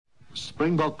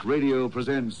Springbok Radio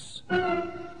presents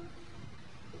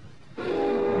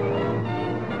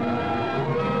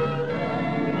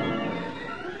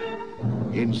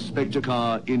Inspector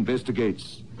Carr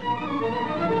Investigates.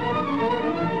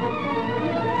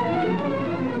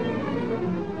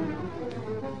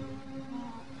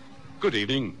 Good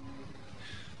evening.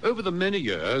 Over the many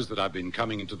years that I've been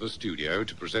coming into the studio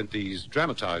to present these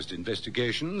dramatized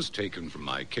investigations taken from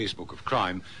my casebook of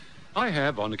crime, I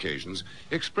have, on occasions,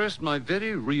 expressed my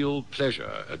very real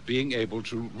pleasure at being able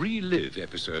to relive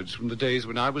episodes from the days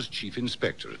when I was Chief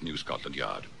Inspector at New Scotland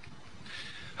Yard.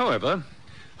 However,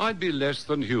 I'd be less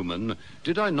than human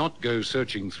did I not go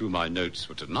searching through my notes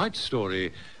for tonight's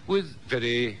story with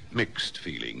very mixed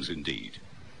feelings indeed.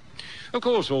 Of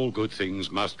course, all good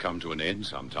things must come to an end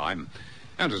sometime,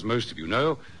 and as most of you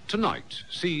know, tonight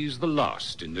sees the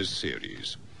last in this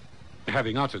series.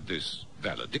 Having uttered this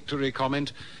valedictory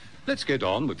comment, let's get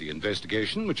on with the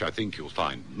investigation, which I think you'll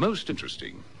find most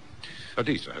interesting. At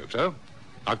least I hope so.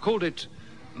 I've called it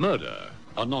Murder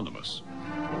Anonymous.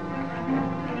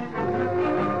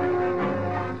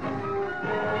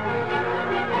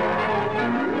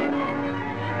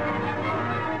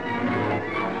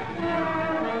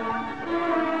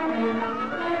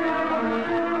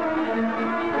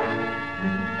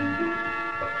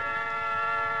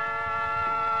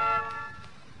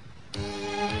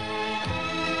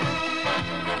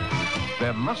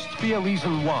 There must be a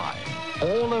reason why,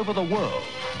 all over the world,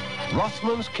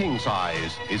 Rothman's King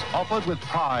Size is offered with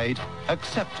pride,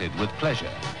 accepted with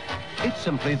pleasure. It's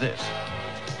simply this: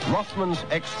 Rothman's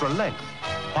extra length,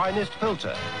 finest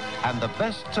filter, and the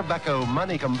best tobacco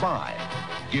money can buy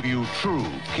give you true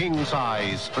king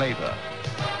size flavor.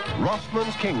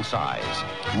 Rothman's King Size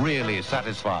really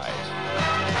satisfies.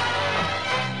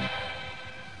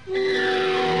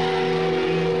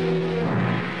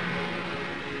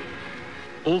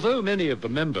 Although many of the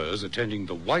members attending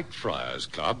the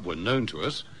Whitefriars Club were known to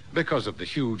us because of the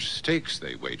huge stakes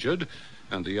they wagered,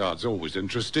 and the Yard's always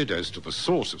interested as to the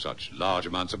source of such large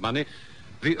amounts of money,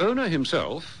 the owner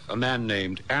himself, a man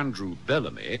named Andrew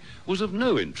Bellamy, was of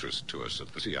no interest to us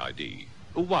at the CID.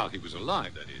 While he was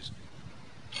alive, that is.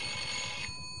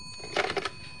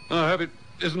 I hope it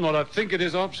isn't what I think it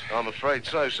is, Ops. I'm afraid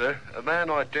so, sir. A man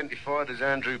identified as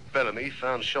Andrew Bellamy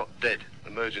found shot dead.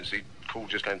 Emergency call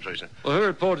just came through, sir. Well, who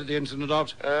reported the incident,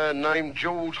 Ops? Named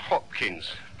George Hopkins.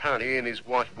 Apparently he and his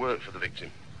wife worked for the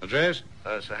victim. Address?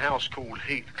 It's a house called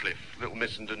Heathcliff, Little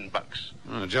Missenden Bucks.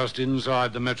 Just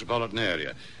inside the metropolitan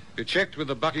area. You checked with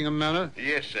the Buckingham Manor?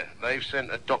 Yes, sir. They've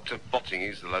sent a Dr. Botting,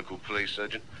 he's the local police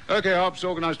surgeon. Okay, Ops,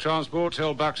 organise transport.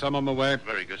 Tell Bucks I'm on my way.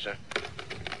 Very good, sir.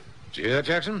 Did you hear that,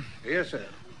 Jackson? Yes, sir.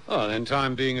 Oh, then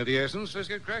time being of the essence, let's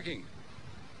get cracking.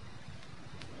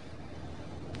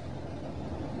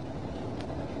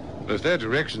 If their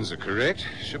directions are correct,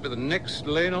 should be the next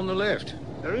lane on the left.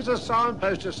 There is a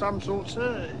signpost of some sort,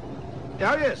 sir.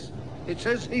 Oh, yes. It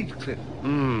says Heathcliff.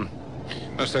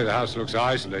 Must say the house looks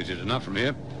isolated enough from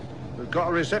here. We've got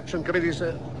a reception committee,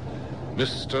 sir.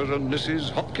 Mr. and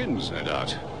Mrs. Hopkins, no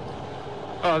doubt.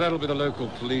 Oh, that'll be the local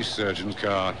police surgeon's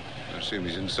car. I assume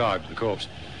he's inside with the corpse.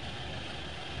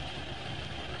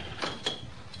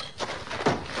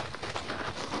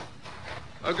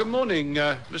 Good morning,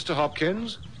 Mr.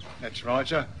 Hopkins. That's right,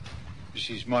 sir.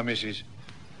 This is my missus.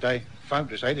 They phoned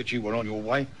to say that you were on your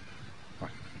way. I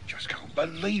just can't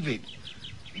believe it.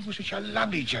 He was such a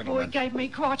lovely Boy gentleman. gave me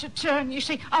quite a turn, you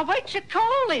see. I went to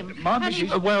call him. My and he-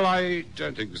 missus... Well, I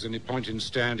don't think there's any point in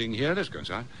standing here. Let's go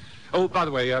inside. Oh, by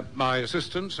the way, my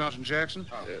assistant, Sergeant Jackson.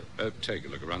 Take a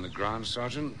look around the grounds,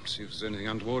 Sergeant. See if there's anything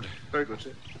untoward. Very good,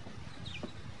 sir.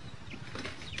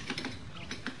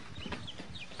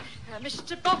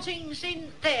 Mr. Botting's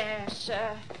in there,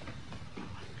 sir.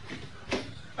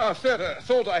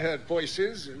 Thought I heard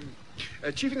voices.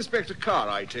 Chief Inspector Carr,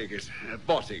 I take it.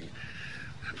 Botting.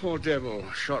 Poor devil,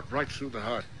 shot right through the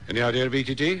heart. Any idea of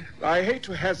ETT? I hate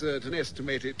to hazard an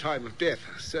estimated time of death.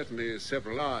 Certainly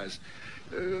several hours.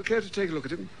 Care to take a look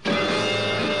at him?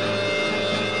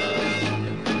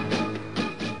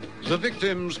 The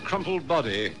victim's crumpled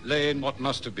body lay in what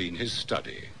must have been his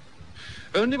study.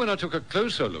 Only when I took a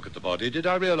closer look at the body did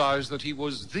I realize that he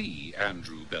was the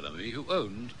Andrew Bellamy who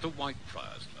owned the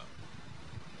Whitefriars Club.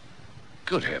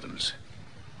 Good heavens.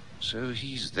 So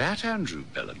he's that Andrew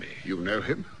Bellamy. You know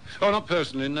him? Oh, not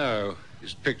personally, no.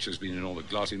 His picture's been in all the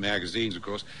glossy magazines, of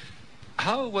course.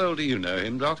 How well do you know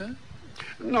him, Doctor?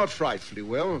 Not frightfully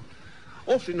well.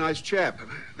 Awfully nice chap.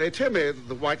 They tell me that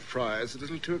the Whitefriars are a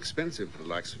little too expensive for the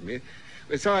likes of me.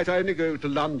 Besides, I only go to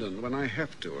London when I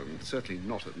have to, and certainly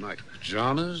not at night.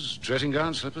 Pajamas, dressing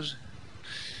gown, slippers?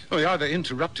 Well, he either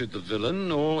interrupted the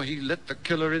villain or he let the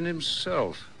killer in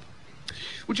himself.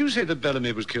 Would you say that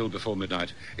Bellamy was killed before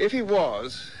midnight? If he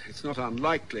was, it's not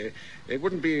unlikely. It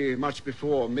wouldn't be much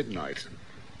before midnight.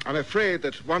 I'm afraid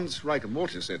that once rigor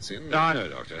mortis sets in... I know,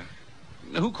 Doctor.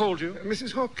 Who called you?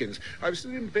 Mrs. Hopkins. I was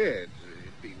still in bed.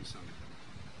 It'd been some...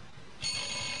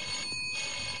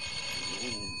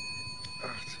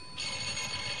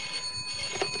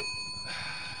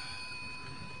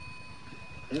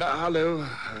 Hello,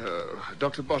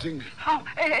 Dr. Botting. Oh,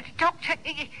 Doctor,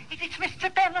 it's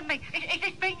Mr. Bellamy.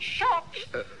 He's been shot.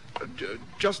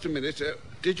 Just a minute.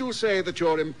 Did you say that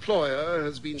your employer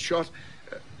has been shot?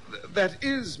 That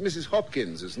is Mrs.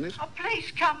 Hopkins, isn't it? Oh,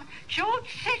 please come. George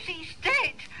says he's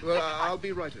dead. Well, I'll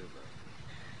be right over.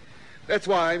 That's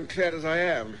why I'm clear as I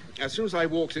am. As soon as I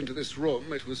walked into this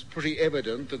room, it was pretty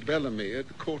evident that Bellamy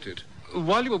had caught it.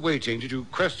 While you were waiting, did you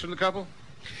question the couple?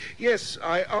 Yes,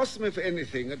 I asked them if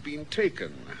anything had been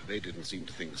taken. They didn't seem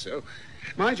to think so.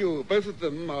 Mind you, both of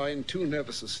them are in too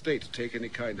nervous a state to take any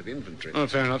kind of inventory. Oh,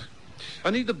 fair enough.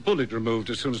 I need the bullet removed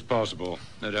as soon as possible.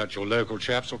 No doubt your local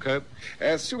chaps will cope.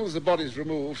 As soon as the body's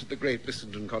removed at the Great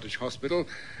Bissington Cottage Hospital,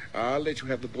 I'll let you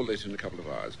have the bullet in a couple of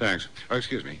hours. Thanks. Oh,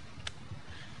 excuse me.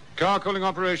 Carr calling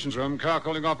operations room. Carr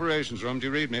calling operations room. Do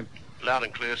you read me? Loud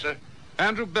and clear, sir.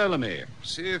 Andrew Bellamy.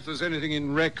 See if there's anything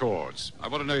in records. I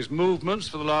want to know his movements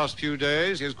for the last few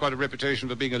days. He has quite a reputation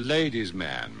for being a ladies'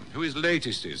 man. Who his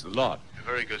latest is, the lot.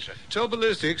 Very good, sir. Tell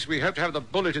ballistics we hope to have the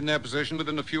bullet in their possession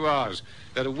within a few hours.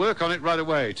 They're to work on it right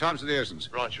away. Time's of the essence.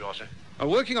 Right you are, sir.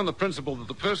 Working on the principle that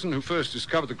the person who first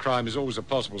discovered the crime is always a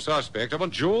possible suspect, I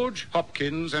want George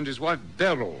Hopkins and his wife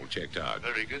Beryl checked out.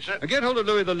 Very good, sir. And get hold of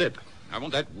Louis the Lip. I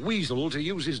want that weasel to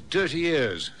use his dirty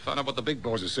ears. Find out what the big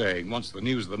boys are saying once the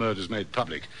news of the murder's made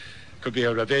public. Could be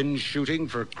a revenge shooting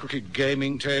for a crooked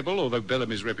gaming table, although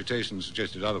Bellamy's reputation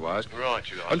suggested otherwise. Right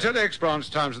you are. Until X-Branch,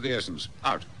 time's of the essence.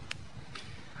 Out.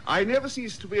 I never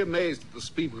cease to be amazed at the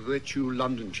speed with which you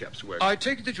London chaps work. I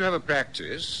take it that you have a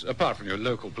practice, apart from your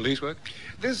local police work?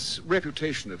 This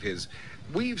reputation of his,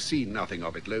 we've seen nothing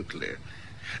of it locally.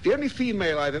 The only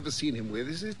female I've ever seen him with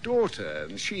is his daughter,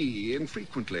 and she,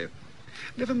 infrequently.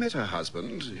 Never met her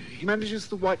husband. He manages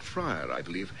the White Friar, I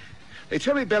believe. They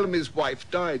tell me Bellamy's wife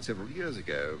died several years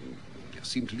ago.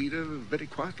 Seemed to lead a very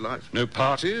quiet life. No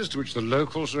parties to which the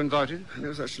locals are invited?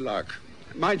 No such luck.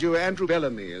 Mind you, Andrew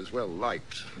Bellamy is well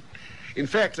liked. In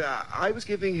fact, I was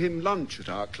giving him lunch at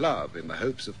our club in the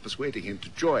hopes of persuading him to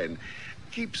join.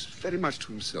 Keeps very much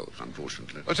to himself,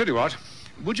 unfortunately. I'll tell you what.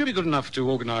 Would you be good enough to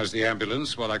organise the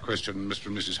ambulance while I question Mr.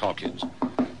 and Mrs. Hopkins?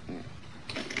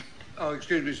 Oh,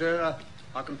 excuse me, sir.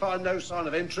 I can find no sign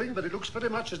of entering, but it looks very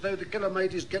much as though the killer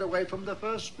made his getaway from the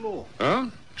first floor. Oh?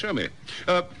 Show me.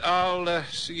 I'll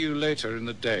see you later in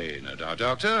the day, no doubt,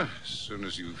 Doctor, as soon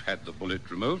as you've had the bullet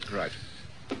removed. Right.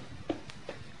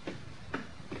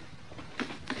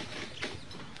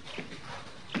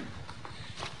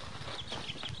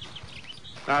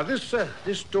 Now,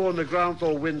 this door and the ground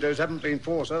floor windows haven't been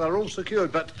forced, so they're all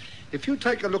secured, but if you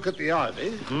take a look at the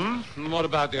ivy... And what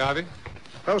about the ivy?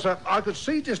 Well, sir, I could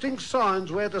see distinct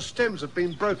signs where the stems have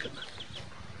been broken.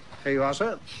 Here you are,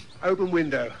 sir. Open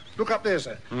window. Look up there,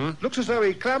 sir. Looks as though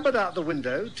he clambered out the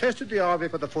window, tested the ivy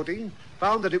for the footing,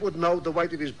 found that it wouldn't hold the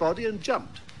weight of his body, and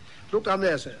jumped. Look down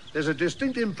there, sir. There's a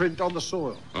distinct imprint on the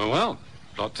soil. Oh, well,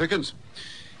 plot thickens.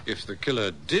 If the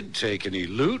killer did take any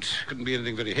loot, couldn't be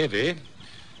anything very heavy.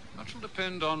 Much will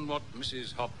depend on what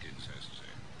Mrs. Hopkins has to say.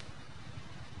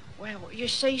 Well, you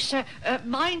see, sir,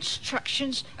 my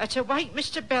instructions are to wake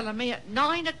Mr. Bellamy at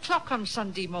 9 o'clock on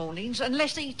Sunday mornings,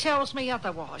 unless he tells me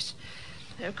otherwise.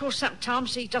 Of course,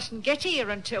 sometimes he doesn't get here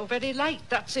until very late.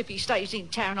 That's if he stays in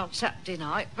town on Saturday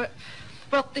night. But,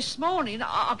 well, this morning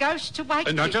I goes to wake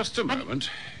him. Now, just a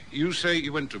moment. You say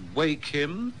you went to wake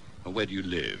him? Or where do you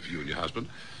live, you and your husband?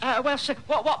 Well, sir,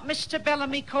 what Mr.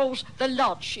 Bellamy calls the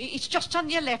lodge. It's just on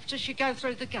your left as you go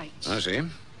through the gates. I see.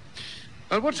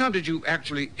 At what time did you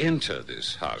actually enter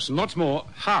this house? And what's more,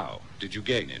 how did you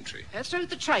gain entry? Through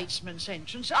the tradesman's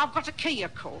entrance. I've got a key,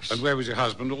 of course. And where was your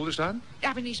husband all this time?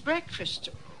 Having his breakfast.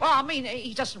 Well, I mean,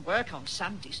 he doesn't work on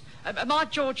Sundays. My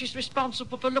George is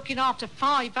responsible for looking after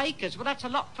 5 acres. Well, that's a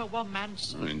lot for one man,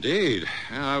 sir. Oh, indeed.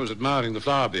 I was admiring the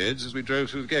flower beds as we drove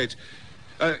through the gates.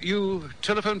 You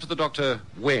telephoned for the doctor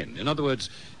when? In other words,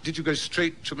 did you go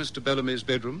straight to Mr. Bellamy's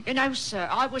bedroom? No, sir.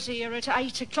 I was here at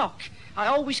 8 o'clock. I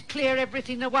always clear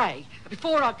everything away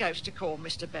before I goes to call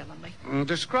Mr. Bellamy.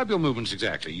 Describe your movements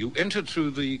exactly. You entered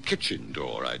through the kitchen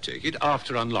door, I take it,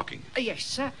 after unlocking. Yes,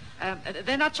 sir.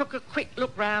 Then I took a quick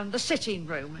look round the sitting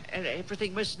room.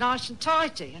 Everything was nice and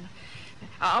tidy. And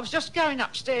I was just going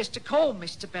upstairs to call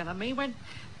Mr. Bellamy when...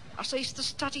 I sees the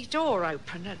study door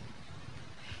open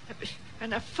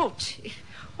and a foot.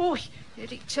 Oh,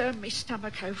 it turned me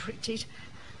stomach over, it did.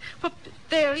 But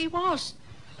there he was,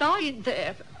 lying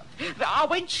there. I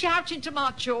went shouting to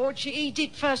my George. He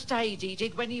did first aid, he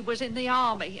did, when he was in the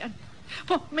army. And,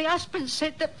 well, my husband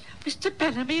said that Mr.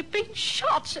 Bellamy had been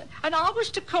shot, and I was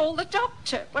to call the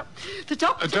doctor. Well, the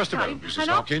doctor Just a came, moment, Mrs. and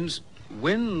Hopkins.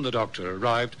 When the doctor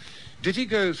arrived, did he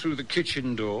go through the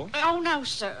kitchen door? Oh, no,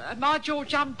 sir. My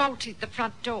George unbolted the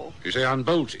front door. You say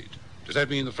unbolted. Does that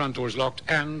mean the front door is locked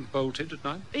and bolted at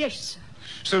night? Yes, sir.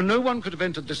 So no one could have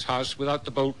entered this house without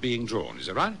the bolt being drawn, is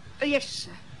that right? Yes,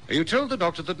 sir. You told the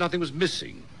doctor that nothing was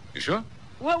missing. You sure?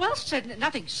 Well, sir,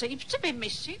 nothing seems to be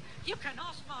missing. You can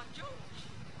ask my George.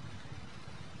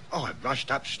 I rushed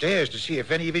upstairs to see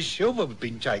if any of his silver had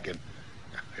been taken.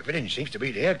 Everything seems to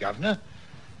be there, Governor.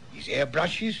 His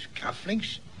hairbrushes,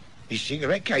 cufflinks, his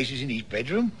cigarette cases in his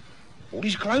bedroom. All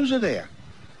his clothes are there.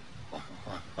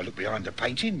 I look behind the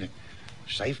painting. The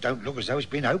safe don't look as though it's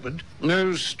been opened.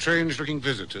 No strange-looking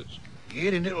visitors?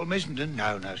 Here in Little Missenden?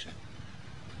 No, sir.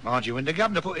 Mind you, when the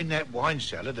Governor put in that wine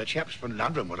cellar, the chaps from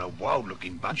London were a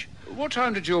wild-looking bunch. What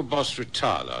time did your boss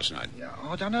retire last night?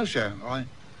 I don't know, sir. I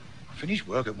finished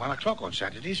work at 1 o'clock on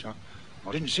Saturdays.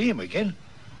 I didn't see him again.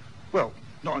 Well,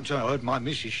 not until I heard my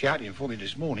missus shouting for me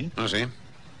this morning. I see.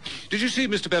 Did you see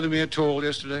Mr. Bellamy at all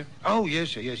yesterday? Oh, yes,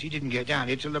 sir, yes. He didn't get down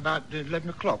here till about 11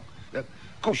 o'clock. Of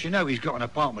course, you know he's got an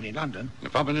apartment in London. An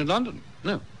apartment in London?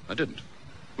 No, I didn't.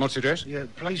 What's the address? Yeah, a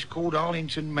place called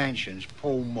Arlington Mansions,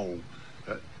 Pall Mall.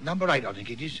 Number 8, I think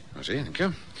it is. I see, thank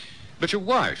you. But your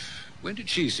wife, when did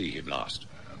she see him last?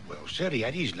 Well, sir, he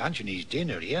had his lunch and his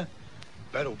dinner here.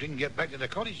 Beryl didn't get back to the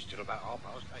cottage till about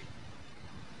 8:30.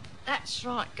 That's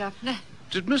right, Governor.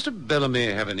 Did Mr.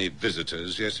 Bellamy have any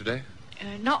visitors yesterday?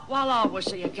 Not while I was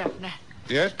here, Governor.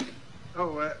 Yes?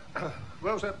 Oh,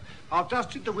 well, sir, I've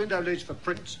dusted the window ledge for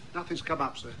prints. Nothing's come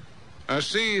up, sir. I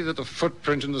see that the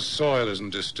footprint in the soil isn't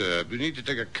disturbed. We need to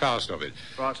take a cast of it.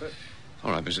 Right, sir.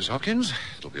 All right, Mrs. Hopkins.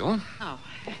 It'll be all. Oh,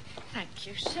 thank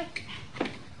you, sir.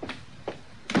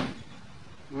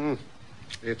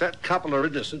 If that couple are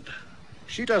innocent,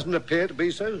 she doesn't appear to be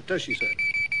so, does she, sir?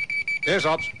 Yes,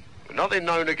 Hobbs. Nothing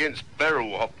known against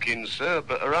Beryl Hopkins, sir,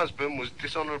 but her husband was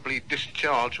dishonourably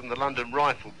discharged from the London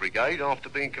Rifle Brigade after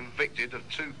being convicted of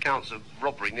 2 counts of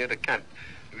robbery near the camp.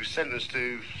 He was sentenced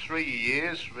to 3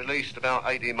 years, released about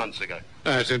 18 months ago.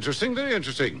 That's interesting, very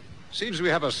interesting. Seems we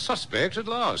have a suspect at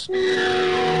last.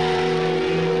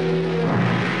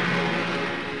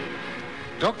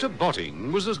 Dr.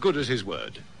 Botting was as good as his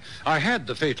word. I had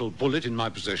the fatal bullet in my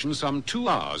possession some 2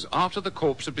 hours after the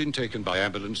corpse had been taken by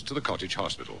ambulance to the cottage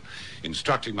hospital.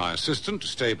 Instructing my assistant to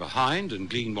stay behind and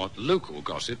glean what local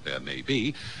gossip there may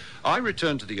be, I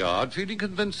returned to the yard, feeling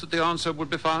convinced that the answer would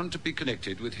be found to be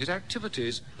connected with his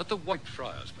activities at the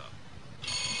Whitefriars Club.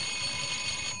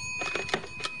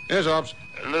 Yes, Hobbs.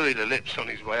 Louis the Lips on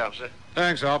his way up, sir.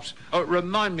 Thanks, Hobbs. Oh,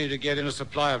 remind me to get in a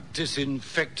supply of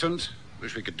disinfectant.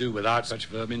 Wish we could do without such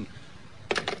vermin.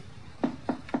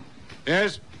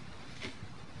 Yes?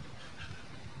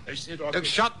 They said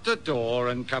Shut the door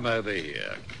and come over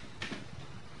here.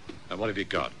 Now, what have you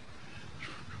got?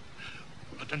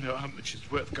 I don't know how much it's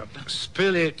worth, Governor.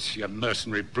 Spill it, you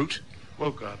mercenary brute.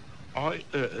 Well, Governor, I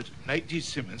heard Nate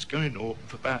Simmons going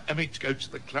off about having to go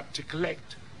to the club to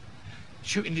collect.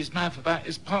 Shooting his mouth about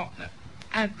his partner,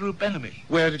 Andrew Bellamy.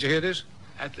 Where did you hear this?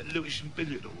 At the Lewisham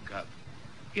Billiard Hall, Gov.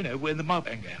 You know, where the mob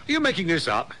hang out. Are you making this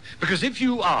up? Because if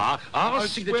you are, I'll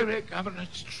see that swear you... it, Governor,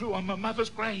 it's true on my mother's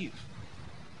grave.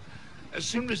 As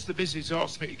soon as the visitors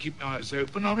asked me to keep my eyes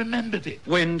open, I remembered it.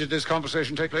 When did this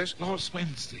conversation take place? Last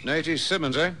Wednesday. Nate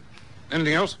Simmons, eh?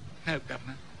 Anything else? No,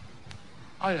 Governor.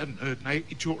 I hadn't heard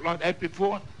Nate talk like that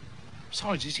before.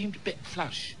 Besides, he seemed a bit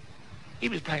flush. He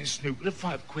was playing snooker at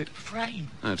 £5 a frame.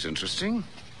 That's interesting.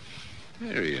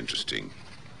 Very interesting.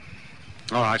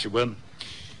 All right, you will.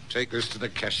 Take this to the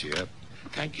cashier.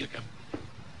 Thank you, Governor.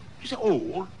 Is it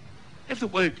all? If the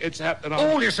word gets out that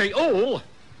All, you say, all?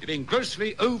 You're being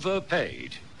grossly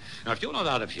overpaid. Now, if you're not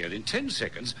out of here in 10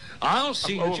 seconds, I'll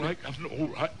see all that you... right, Governor, all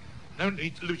right. No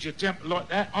need to lose your temper like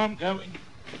that. I'm going.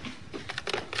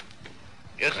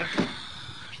 Yes, sir.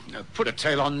 Now, put a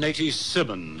tail on Nate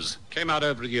Simmons. Came out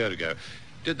over a year ago.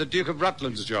 Did the Duke of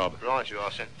Rutland's job. Right, you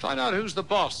are, sir. Find out who's the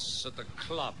boss at the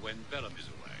club when Bellamy's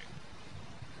away.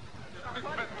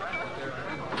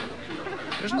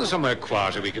 Isn't there somewhere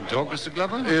quieter we can talk, Mr.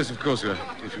 Glover? Yes, of course, sir.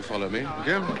 If you follow me.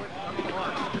 Okay.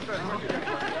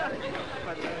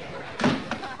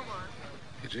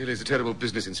 It really is a terrible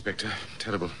business, Inspector.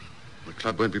 Terrible. The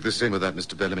club won't be the same without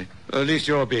Mr. Bellamy. At least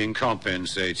you're being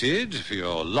compensated for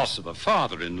your loss of a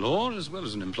father-in-law as well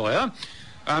as an employer.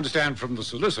 I understand from the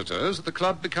solicitors that the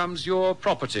club becomes your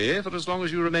property for as long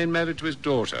as you remain married to his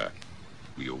daughter.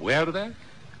 Were you aware of that?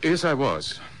 Yes, I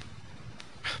was.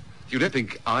 You don't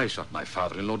think I shot my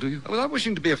father-in-law, do you? Without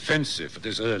wishing to be offensive at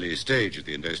this early stage of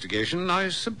the investigation, I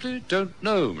simply don't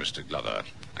know, Mr. Glover.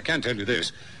 I can tell you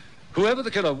this. Whoever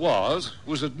the killer was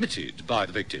admitted by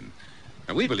the victim.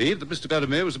 And we believe that Mr.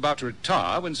 Bellamy was about to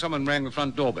retire when someone rang the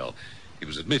front doorbell. He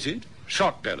was admitted,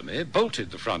 shot Bellamy,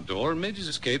 bolted the front door, and made his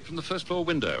escape from the first-floor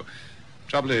window.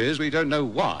 Trouble is, we don't know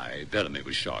why Bellamy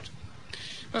was shot.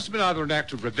 Must have been either an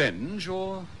act of revenge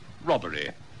or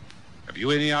robbery. Have you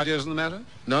any ideas on the matter?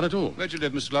 None at all. Where do you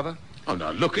live, Mr. Glover? Oh,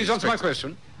 now, look... Please answer my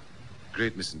question.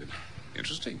 Great Missenden.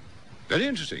 Interesting. Very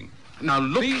interesting. Now,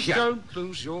 look Please here. don't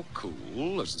lose your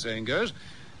cool, as the saying goes.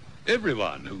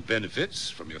 Everyone who benefits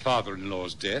from your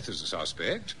father-in-law's death is a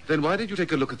suspect. Then why did you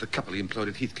take a look at the couple he employed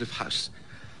at Heathcliff House?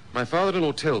 My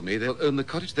father-in-law told me they'll own the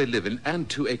cottage they live in and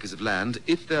 2 acres of land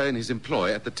if they're in his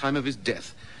employ at the time of his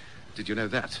death. Did you know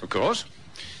that? Of course.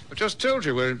 I just told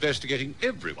you we're investigating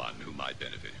everyone who might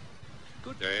benefit.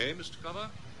 Good day, Mr. Glover.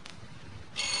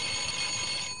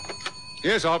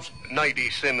 Yes, Hobbs.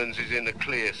 Nadie Simmons is in the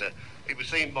clear, sir. He was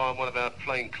seen by one of our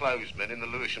plainclothesmen in the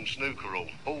Lewisham snooker hall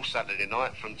all Saturday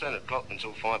night from 10 o'clock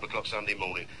until 5 o'clock Sunday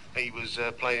morning. He was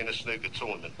playing a snooker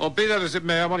tournament. Well, be that as it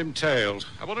may, I want him tailed.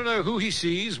 I want to know who he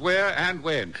sees, where, and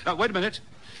when. Now, wait a minute.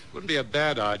 Wouldn't be a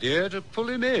bad idea to pull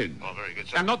him in. Oh, very good,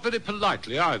 sir. And not very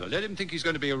politely, either. Let him think he's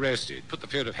going to be arrested. Put the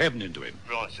fear of heaven into him.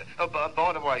 Right, sir. Oh, but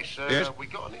by the way, sir, Yes? we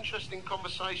got an interesting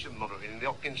conversation monitoring in the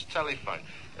Hopkins telephone.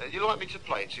 You like me to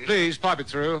play it to you? Please, pipe it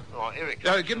through. Right, here it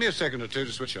comes. Give me a second or two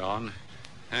to switch on.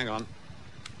 Hang on.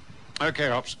 Okay,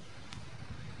 Ops.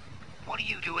 What are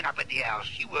you doing up at the house?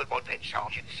 You heard what that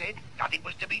sergeant said. Nothing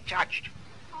was to be touched.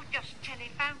 I just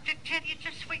telephoned to tell you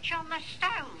to switch on the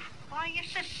stove. Why are you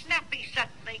so snappy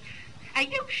suddenly? Are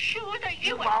you sure that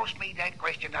You asked me that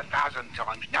question 1,000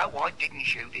 times. No, I didn't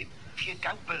shoot him. If you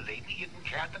don't believe me, you can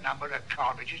count the number of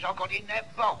cartridges I got in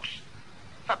that box.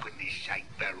 For goodness sake,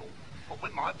 Beryl. What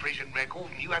with my prison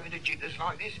record and you having the jitters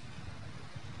like this?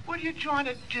 What are you trying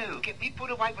to do? Get me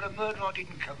put away for a murder I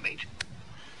didn't commit?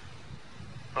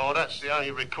 Oh, that's the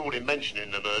only recording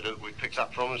mentioning the murder that we picked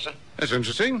up from him, sir. That's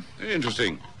interesting. Very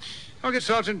interesting. I'll get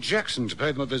Sergeant Jackson to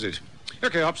pay them a visit.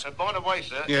 Okay, Ops. By the way,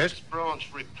 sir, Yes? this branch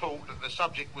report that the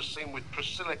subject was seen with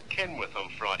Priscilla Kenworth on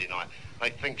Friday night. They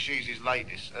think she's his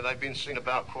latest, and they've been seen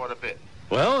about quite a bit.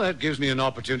 Well, that gives me an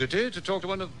opportunity to talk to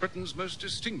one of Britain's most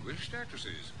distinguished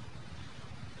actresses.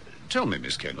 Tell me,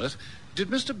 Miss Kenworth, did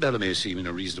Mr. Bellamy seem in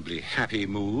a reasonably happy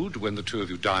mood when the two of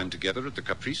you dined together at the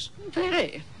Caprice?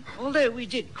 Very. Although we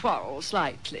did quarrel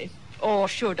slightly. Or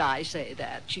should I say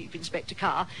that, Chief Inspector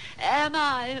Carr? Am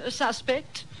I a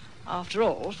suspect? After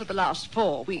all, for the last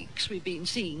 4 weeks, we've been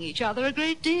seeing each other a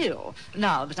great deal,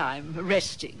 now that I'm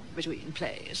resting between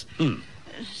plays.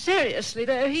 Seriously,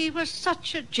 though, he was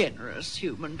such a generous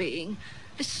human being.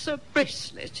 This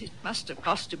bracelet, it must have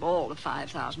cost him all of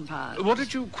 £5,000. What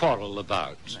did you quarrel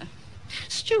about?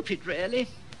 Stupid, really.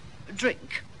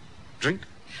 Drink. Drink?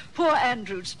 Poor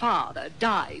Andrew's father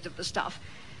died of the stuff.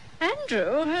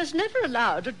 Andrew has never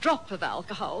allowed a drop of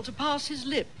alcohol to pass his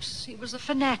lips. He was a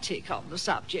fanatic on the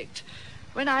subject.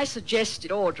 When I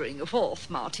suggested ordering a 4th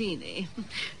martini,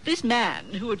 this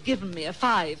man, who had given me a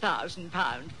 £5,000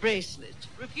 bracelet,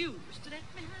 refused to let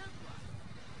me have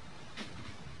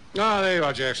one. Ah, there you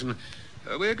are, Jackson.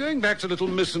 We're going back to Little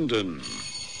Missenden.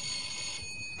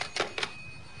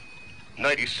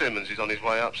 Nadie Simmons is on his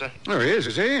way up, sir. Oh, he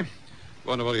is he?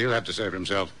 Wonder what he'll have to say for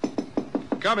himself.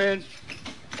 Come in.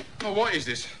 Oh, what is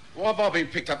this? Why have I been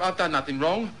picked up? I've done nothing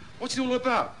wrong. What's it all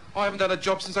about? I haven't done a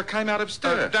job since I came out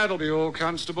upstairs. That'll be all,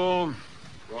 Constable.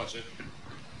 Right, sir.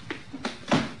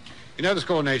 You know the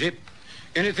score, Native.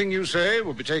 Anything you say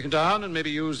will be taken down and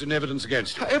maybe used in evidence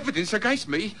against you. Evidence against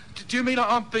me? Do you mean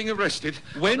I'm being arrested?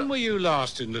 When were you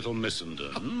last in Little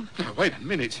Missenden? Now, wait a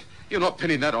minute. You're not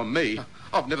pinning that on me.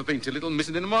 I've never been to Little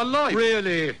Missenden in my life.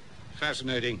 Really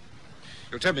fascinating.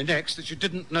 You'll tell me next that you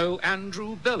didn't know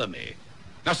Andrew Bellamy.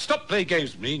 Now stop playing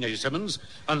games with me, Native Simmons,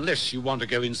 unless you want to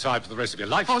go inside for the rest of your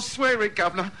life. I swear it,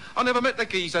 Governor. I never met the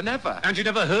geezer, never. And you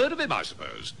never heard of him, I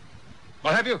suppose?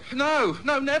 Well, have you? No,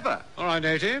 never. All right,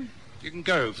 Native. You can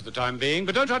go for the time being,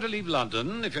 but don't try to leave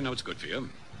London if you know it's good for you.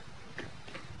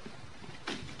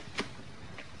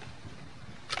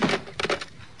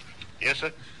 Yes,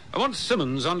 sir? I want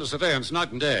Simmons under surveillance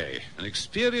night and day. An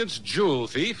experienced jewel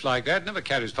thief like that never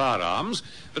carries firearms,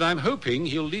 but I'm hoping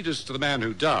he'll lead us to the man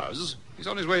who does. He's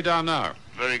on his way down now.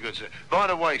 Very good, sir. By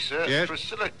the way, sir, Yes?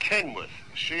 Priscilla Kenworth,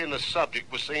 she and the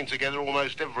subject were seen together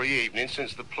almost every evening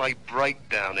since the play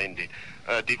Breakdown ended.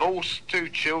 Divorce, 2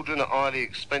 children at highly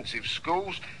expensive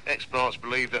schools. Experts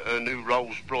believe that her new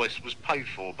Rolls-Royce was paid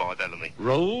for by Bellamy.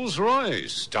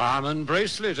 Rolls-Royce, diamond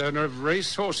bracelet, owner of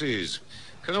race horses.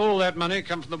 Can all that money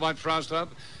come from the Whitefriars Club?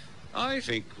 I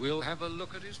think we'll have a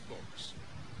look at his books.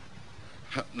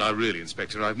 Now, really,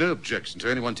 Inspector, I've no objection to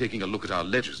anyone taking a look at our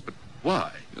ledgers, but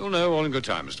why? You'll know all in good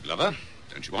time, Mr. Glover.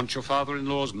 Don't you want your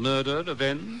father-in-law's murder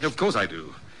avenged? Of course I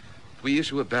do. We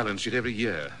issue a balance sheet every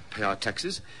year, pay our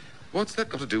taxes. What's that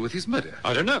got to do with his murder?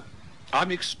 I don't know.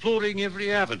 I'm exploring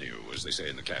every avenue, as they say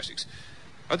in the classics.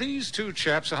 These 2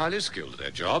 chaps are highly skilled at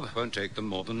their job. Won't take them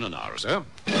more than an hour or so.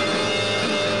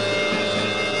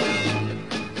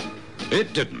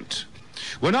 It didn't.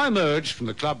 When I emerged from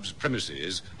the club's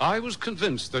premises, I was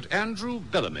convinced that Andrew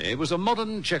Bellamy was a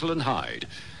modern Jekyll and Hyde,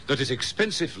 that his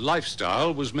expensive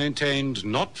lifestyle was maintained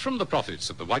not from the profits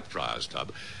of the Whitefriars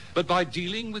Club, but by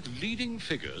dealing with leading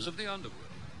figures of the underworld.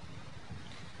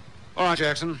 All right,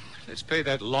 Jackson, let's pay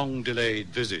that long-delayed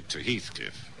visit to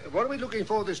Heathcliff. What are we looking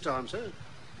for this time, sir?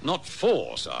 Not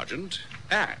for, Sergeant.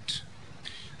 At.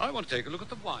 I want to take a look at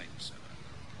the wine cellar.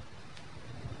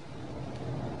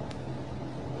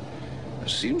 I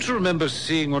seem to remember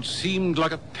seeing what seemed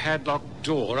like a padlocked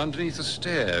door underneath the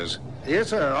stairs. Yes,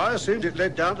 sir. I assumed it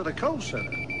led down to the coal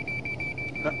cellar.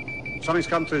 Something's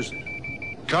come through, sir.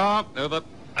 Carr, over.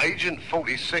 Agent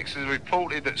 46 has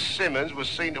reported that Simmons was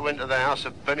seen to enter the house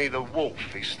of Benny the Wolf.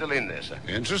 He's still in there, sir.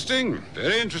 Interesting.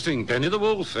 Very interesting. Benny the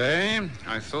Wolf, eh?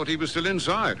 I thought he was still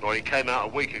inside. Well, he came out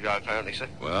a week ago, apparently, sir.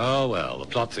 Well, well, the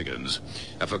plot thickens.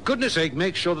 For goodness sake,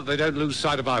 make sure that they don't lose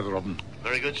sight of either of them.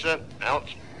 Very good, sir. Out.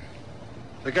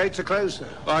 The gates are closed, sir.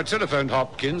 I telephoned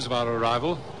Hopkins of our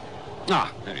arrival.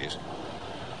 Ah, there he is.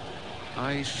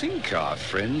 I think our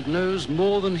friend knows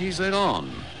more than he's let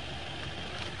on.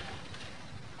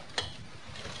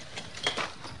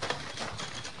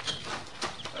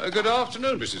 Good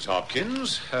afternoon, Mrs.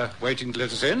 Hopkins. Waiting to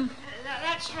let us in?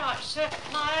 That's right, sir.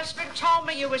 My husband told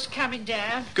me you was coming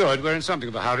down. Good. We're in something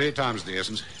of a hurry. Time's the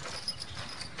essence.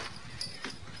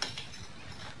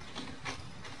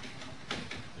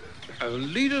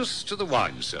 Lead us to the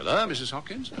wine cellar, Mrs.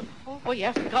 Hopkins. Oh, well, you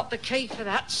haven't got the key for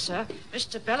that, sir.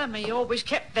 Mr. Bellamy always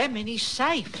kept them in his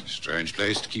safe. Strange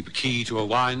place to keep a key to a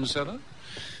wine cellar.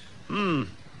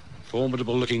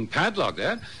 Formidable-looking padlock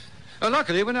there.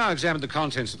 Luckily, when I examined the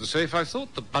contents of the safe, I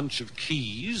thought the bunch of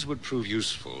keys would prove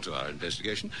useful to our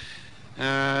investigation.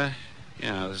 Yeah,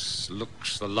 this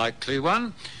looks the likely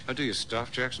one. Do your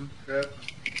stuff, Jackson.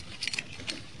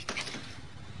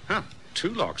 Huh,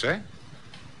 2 locks, eh?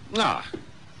 Ah,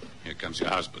 here comes your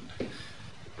husband.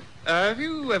 Have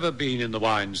you ever been in the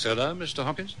wine cellar, Mr.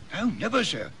 Hopkins? Oh, never,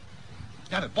 sir.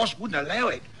 Now, the boss wouldn't allow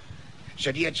it.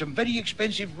 Said he had some very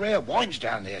expensive rare wines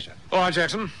down there, sir. All right,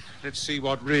 Jackson. Let's see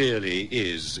what really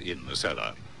is in the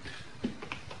cellar.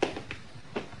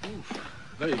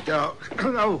 Very dark.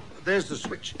 Oh, there's the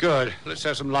switch. Good. Let's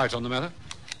have some light on the matter.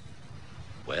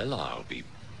 Well, I'll be...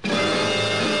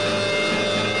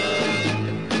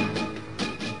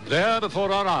 There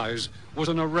before our eyes was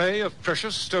an array of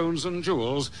precious stones and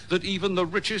jewels that even the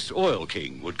richest oil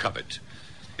king would covet.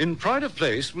 In pride of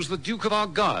place was the Duke of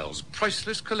Argyle's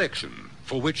priceless collection,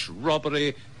 for which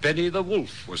robbery Benny the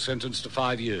Wolf was sentenced to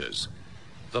 5 years.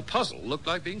 The puzzle looked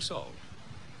like being solved.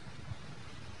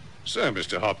 So,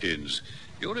 Mr. Hopkins,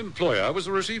 your employer was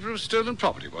a receiver of stolen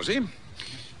property, was he?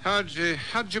 How'd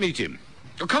you meet him?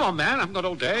 Oh, come on, man, I haven't got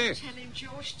all day. Tell him,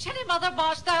 George. Tell him,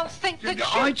 otherwise they'll think that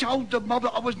I told the mob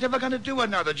that I was never going to do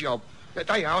another job. That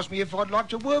they asked me if I'd like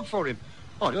to work for him.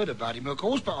 I'd heard about him, of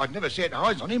course, but I'd never set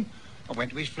eyes on him. I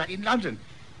went to his flat in London.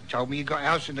 He told me he'd got a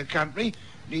house in the country,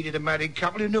 needed a married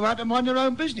couple who knew how to mind their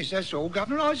own business. That's all,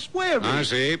 Governor, I swear. Really. I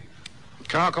see.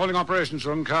 Car calling operations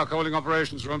room, car calling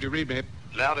operations room. Do you read me?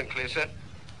 Loud and clear, sir.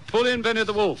 Pull in Benny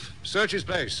the Wolf. Search his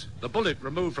place. The bullet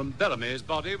removed from Bellamy's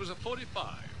body was a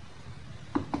 .45.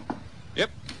 Yep.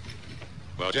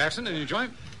 Well, Jackson, any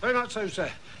joint? Very much so,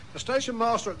 sir. The station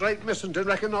master at Great Missenden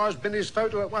recognised Benny's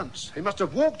photo at once. He must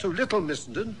have walked to Little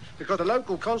Missenden because the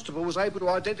local constable was able to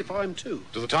identify him too.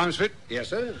 Do the times fit? Yes,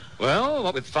 sir. Well,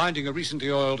 what with finding a recently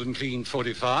oiled and clean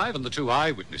 .45 and the 2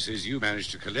 eyewitnesses you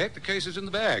managed to collect, the case is in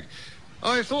the bag.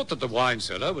 I thought that the wine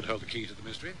cellar would hold the key to the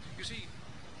mystery. You see...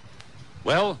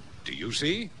 Well, do you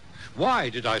see? Why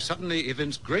did I suddenly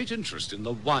evince great interest in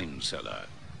the wine cellar?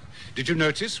 Did you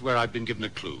notice where I'd been given a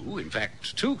clue? In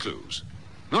fact, 2 clues.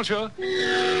 Not sure?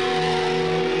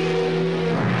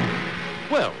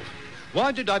 Well,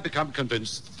 why did I become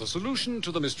convinced that the solution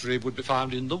to the mystery would be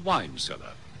found in the wine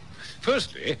cellar?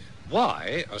 Firstly,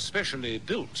 why a specially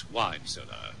built wine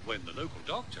cellar when the local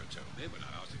doctor told me when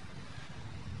I asked him...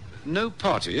 No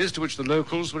parties to which the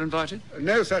locals were invited?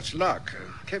 No such luck.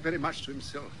 Kept very much to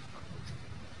himself.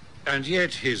 And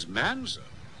yet his man, sir.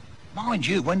 Mind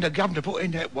you, when the governor put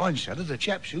in that wine cellar, the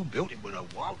chaps who built it were a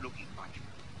wild-looking bunch.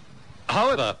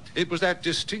 However, it was that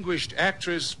distinguished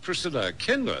actress Priscilla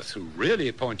Kenworth who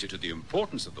really pointed to the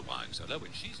importance of the wine cellar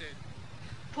when she said...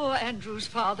 Poor Andrew's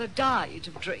father died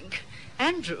of drink.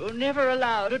 Andrew never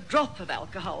allowed a drop of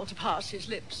alcohol to pass his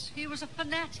lips. He was a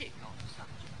fanatic on the subject.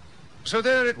 So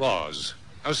there it was,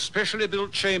 a specially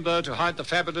built chamber to hide the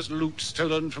fabulous loot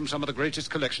stolen from some of the greatest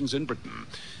collections in Britain.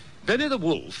 Benny the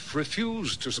Wolf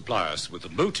refused to supply us with the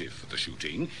motive for the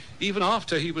shooting, even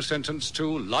after he was sentenced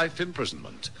to life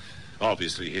imprisonment.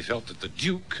 Obviously, he felt that the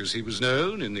Duke, as he was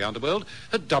known in the underworld,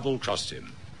 had double-crossed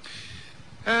him.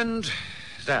 And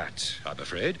that, I'm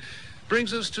afraid,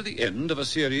 brings us to the end of a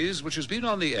series which has been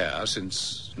on the air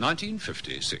since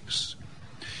 1956.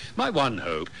 My one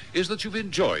hope is that you've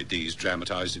enjoyed these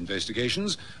dramatized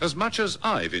investigations as much as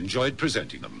I've enjoyed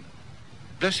presenting them.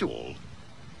 Bless you all.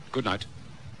 Good night.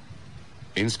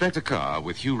 Inspector Carr,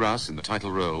 with Hugh Rouse in the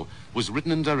title role, was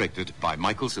written and directed by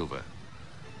Michael Silver.